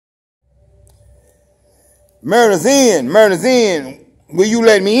Murder's in. Will you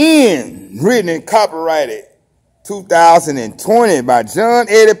let me in? Written and copyrighted 2020 by John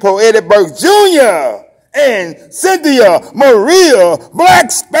Eddie Poetic Burks Jr. and Cynthia Maria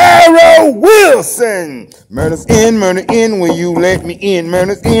Black Sparrow Wilson. Murder's in, will you let me in?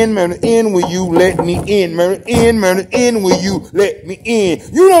 Murder's in, will you let me in? Murder's in, will you let me in?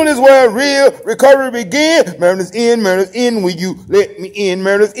 You know this where real recovery begin. Murder's in, will you let me in?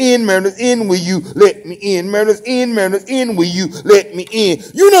 Murder's in, will you let me in? Murder's in, will you let me in?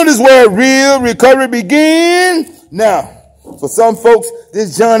 You know this where real recovery begin. Now, for some folks,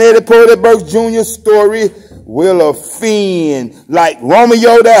 this John Eddie Poetic Burks Jr. story will offend, like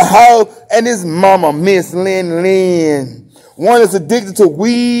Romeo the Hoe and his mama, Miss Lynn Lynn. One is addicted to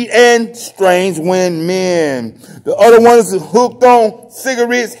weed and strange women. The other one is hooked on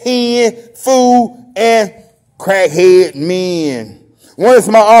cigarettes, hen, food, and crackhead men. One is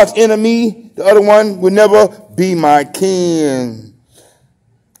my arch enemy. The other one will never be my kin.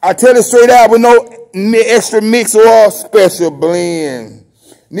 I tell it straight out with no extra mix or special blend.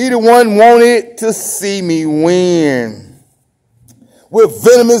 Neither one wanted to see me win. With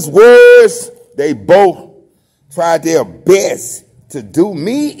venomous words, they both tried their best to do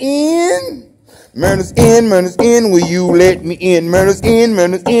me in. Murder's in, will you let me in? Murder's in,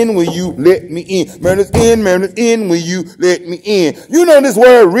 will you let me in? Murder's in, will you let me in? You know this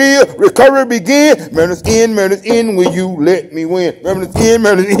where real recovery begin. Murder's in, will you let me win? Murder's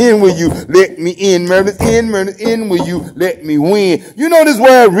in, will you let me in? Murder's in, will you let me win? You know this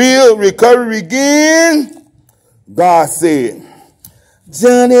where real recovery begin. God said,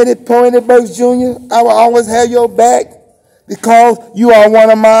 John Eddie Poetic Burks Jr., I will always have your back, because you are one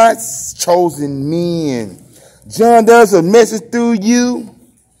of my chosen men. John does a message through you,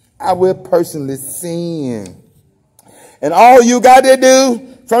 I will personally send. And all you got to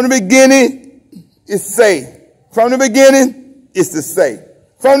do from the beginning is say. From the beginning is to say.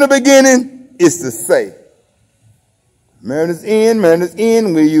 From the beginning is to say. Murder's in,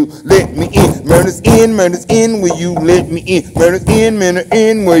 will you let me in? Murder's in, will you let me in? Murder's in,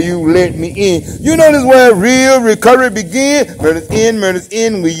 will you let me in? You know this where real recovery begin. Murder's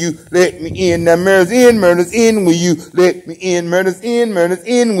in, will you let me in? Now murder's in, will you let me in? Murder's in,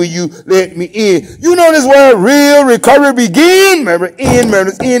 will you let me in? You know this where real recovery begin. Murder's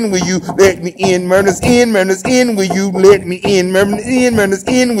in, will you let me in? Murder's in, will you let me in? Murder's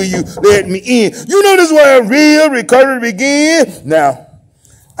in, will you let me in? You know this where real recovery begin. Now,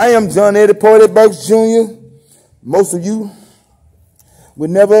 I am John Eddie Poetic Burks Jr. Most of you would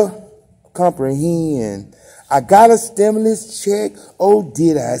never comprehend. I got a stimulus check, oh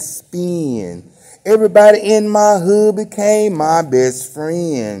did I spend. Everybody in my hood became my best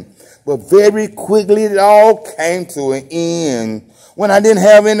friend. But very quickly it all came to an end. When I didn't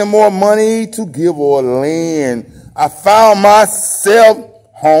have any more money to give or lend, I found myself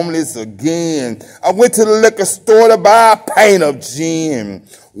homeless again. I went to the liquor store to buy a pint of gin.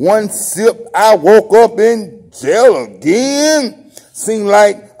 One sip, I woke up in jail again. Seemed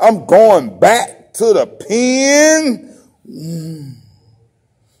like I'm going back to the pen.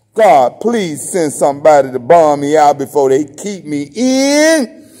 God, please send somebody to bomb me out before they keep me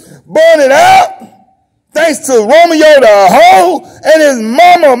in. Burn it out. Thanks to Romeo the Hoe and his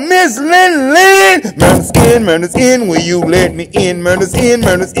mama, Miss Lynn Lynn. Murder's in, will you let me in? Murder's in,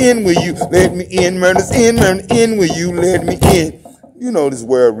 will you let me in? Murder's in, will you let me in? You know this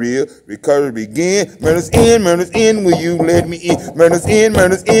where real recovery begin. Murder's in, will you let me in? Murder's in,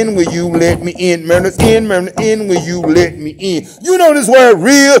 will you let me in? Murder's in, will you let me in? You know this where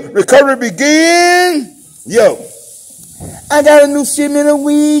real recovery begin. Yo. I got a new shipment of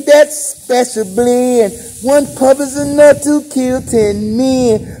weed, that's special blend. One puff is enough to kill 10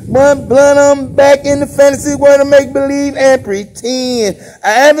 men. One blunt, I'm back in the fantasy world to make believe and pretend.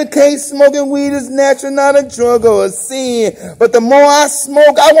 I advocate smoking weed is natural, not a drug or a sin. But the more I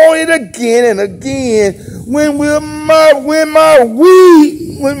smoke, I want it again and again. When my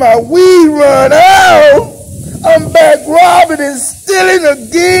weed run out, I'm back robbing and stealing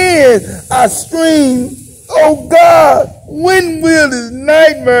again. I scream, oh God, when will this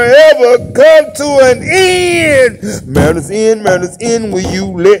nightmare ever come to an end? Murder's in, will you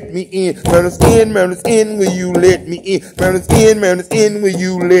let me in? Murder's in, will you let me in? Murder's in, will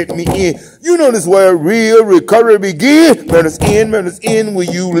you let me in? You know this where real recovery begin. Murder's in, will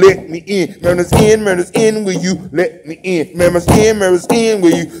you let me in? Murder's in, will you let me in? Murder's in,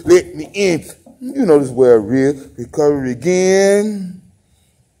 will you let me in? You know this where real recovery begin.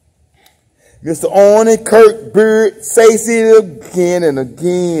 Mr. Arnie Kirkbeard says it again and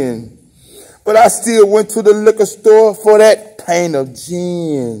again. But I still went to the liquor store for that pint of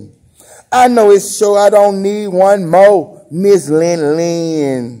gin. I know it's sure I don't need one more Miss Lynn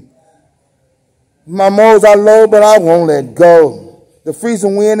Lynn. My morals are low, but I won't let go. The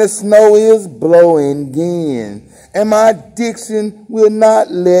freezing wind and snow is blowing again, and my addiction will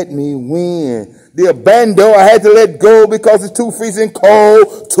not let me win. The abandon I had to let go because it's too freezing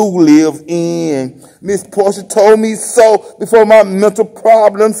cold to live in. Miss Portia told me so before my mental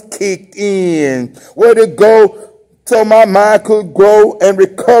problems kicked in. Where to go so my mind could grow and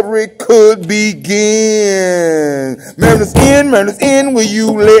recovery could begin. Mariners in, will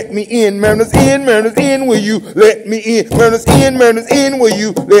you let me in? Mariners in, will you let me in? Mariners in, will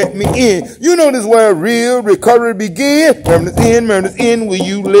you let me in? You know this is where real recovery begin. Mariners in, will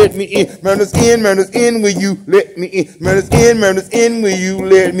you let me in? Mariners in, will you let me in? Mariners in, will you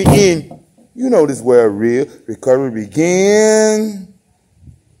let me in? You know this is where real recovery begin.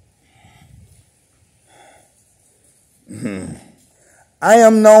 I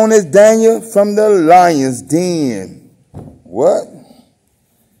am known as Daniel from the lion's den. What?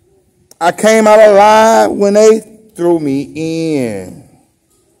 I came out alive when they threw me in.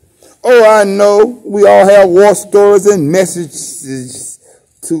 Oh, I know we all have war stories and messages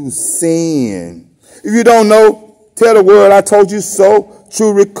to send. If you don't know, tell the world I told you so.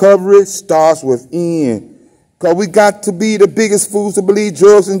 True recovery starts within. Because we got to be the biggest fools to believe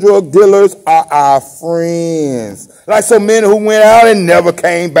drugs and drug dealers are our friends. Like so many who went out and never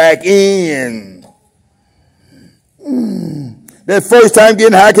came back in. That first time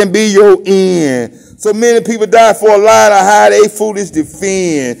getting high can be your end. So many people die for a lie to hide a foolish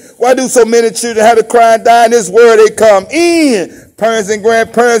defend. Why do so many children have to cry and die in this world they come in? Parents and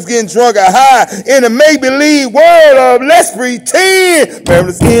grandparents getting drunk or high in a make-believe world of let's pretend.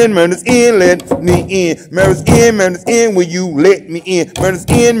 Mariners in, let me in. Mariners in, will you let me in? Mariners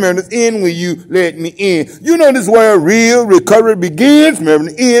in, will you let me in? You know this is where real recovery begins.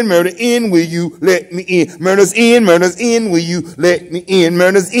 Mariners in, will you let me in? Mariners in, will you let me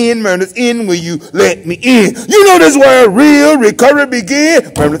in? Mariners in, will you let me in? You know this is where real recovery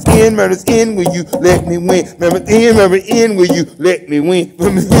begins. Mariners in, will you let me win? Mariners in, will you let me win?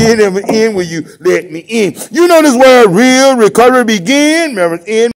 Mariners in, will you let me in? You know this is where real recovery begins. Mariners in.